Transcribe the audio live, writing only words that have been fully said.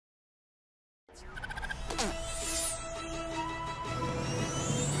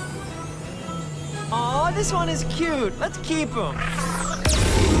Aw, this one is cute. Let's keep him.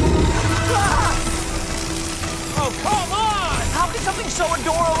 Ah! Oh, come on! How can something so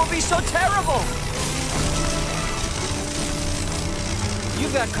adorable be so terrible?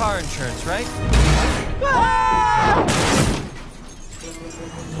 You've got car insurance, right? Ah!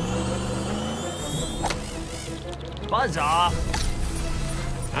 Buzz off.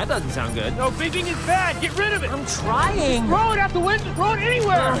 That doesn't sound good. No, bigging is bad. Get rid of it. I'm trying. Throw it out the window. Throw it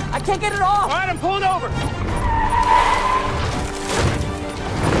anywhere. I can't get it off. All right, I'm pulling over.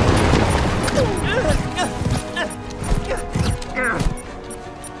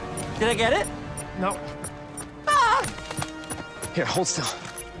 Did I get it? No. Ah! Here, hold still.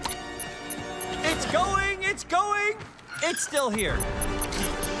 It's going, it's going. It's still here.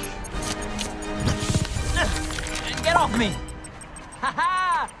 Get off me.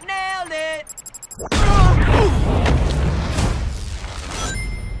 Ha-ha! Nailed it!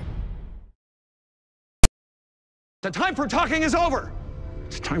 The time for talking is over.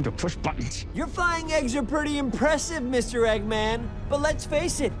 It's time to push buttons. Your flying eggs are pretty impressive, Mr. Eggman. But let's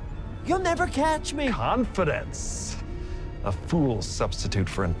face it, you'll never catch me. Confidence. A fool's substitute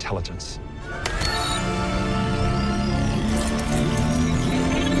for intelligence.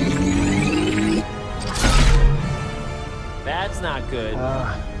 That's not good.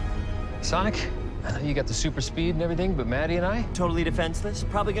 Sonic, I know you got the super speed and everything, but Maddie and I? Totally defenseless?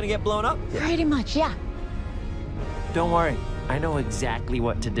 Probably gonna get blown up? Pretty much, yeah. Don't worry, I know exactly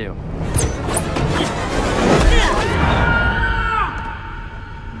what to do.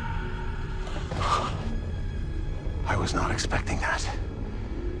 I was not expecting that.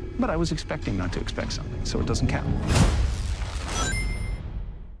 But I was expecting not to expect something, so it doesn't count.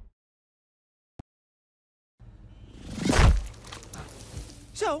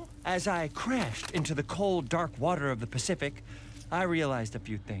 So, as I crashed into the cold, dark water of the Pacific, I realized a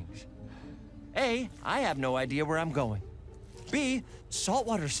few things. A, I have no idea where I'm going. B,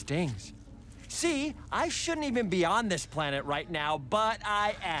 saltwater stings. C, I shouldn't even be on this planet right now, but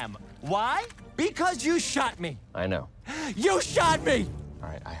I am. Why? Because you shot me. I know. You shot me! All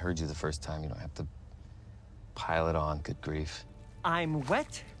right, I heard you the first time. You don't have to pile it on. Good grief. I'm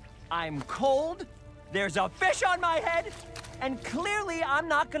wet, I'm cold, there's a fish on my head, and clearly I'm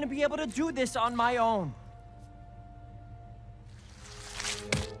not gonna be able to do this on my own.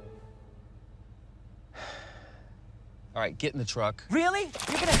 All right, get in the truck. Really?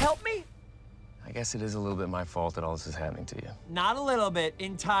 You're gonna help me? I guess it is a little bit my fault that all this is happening to you. Not a little bit,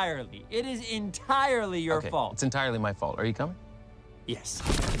 entirely. It is entirely your Okay, fault. it's entirely my fault. Are you coming? Yes.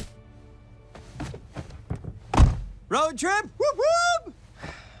 Road trip? Whoop whoop!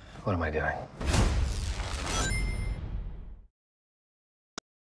 What am I doing?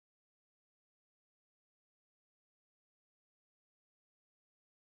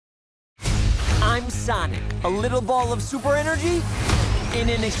 I'm Sonic, a little ball of super energy in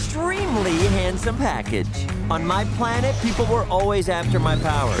an extremely handsome package. On my planet, people were always after my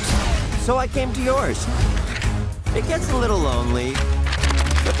powers, so I came to yours. It gets a little lonely,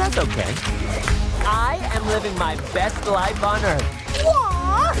 but that's okay. I am living my best life on Earth.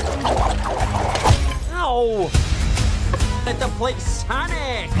 Ow! Let the plate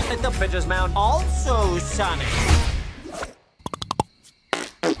Sonic! Let the pitcher's mound also Sonic!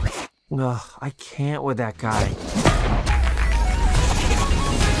 Ugh, I can't with that guy.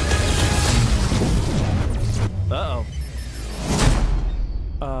 Uh-oh.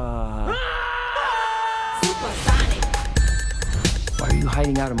 Why are you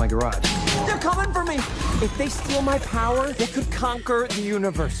hiding out in my garage? They're coming for me! If they steal my power, they could conquer the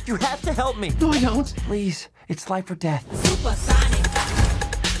universe. You have to help me. No, I don't. Please, it's life or death.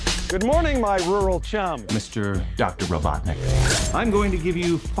 Good morning, my rural chum. Mr. Dr. Robotnik. I'm going to give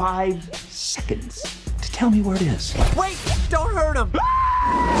you 5 seconds to tell me where it is. Wait! Don't hurt him!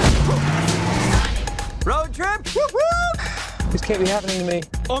 Road trip? Whoop whoop! This can't be happening to me.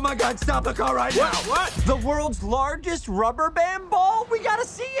 Oh my God, stop the car right now! What? The world's largest rubber band ball? We gotta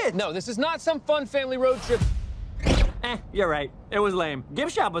see it! No, this is not some fun family road trip. You're right. It was lame.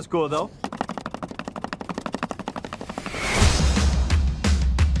 Gift shop was cool, though.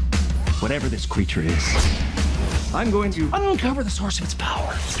 Whatever this creature is, I'm going to uncover the source of its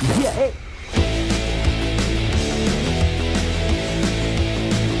power. Yeah, hey.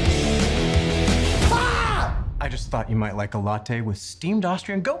 I just thought you might like a latte with steamed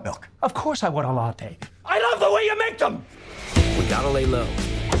Austrian goat milk. Of course I want a latte. I love the way you make them! We gotta lay low.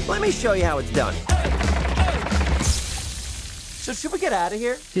 Let me show you how it's done. So should we get out of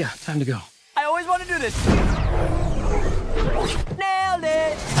here? Yeah, time to go. I always want to do this. Nailed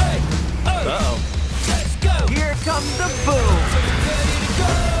it! Uh-oh. Let's go! Here comes the boom!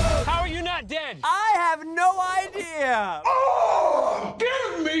 How are you not dead? I have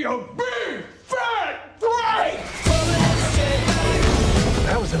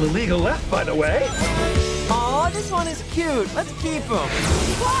of illegal left, by the way. Aw, this one is cute. Let's keep him.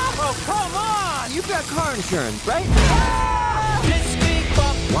 Oh, come on! You've got car insurance, right?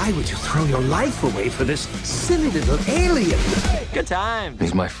 Why would you throw your life away for this silly little alien? Good time.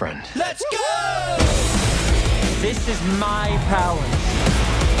 He's my friend. Let's go! This is my power.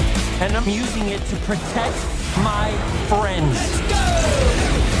 And I'm using it to protect my friends. Let's go!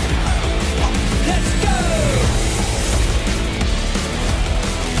 Let's go!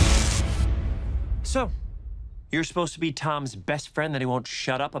 So, you're supposed to be Tom's best friend that he won't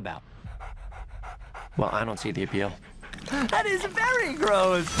shut up about. Well, I don't see the appeal. That is very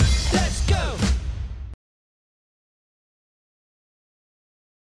gross. Let's go!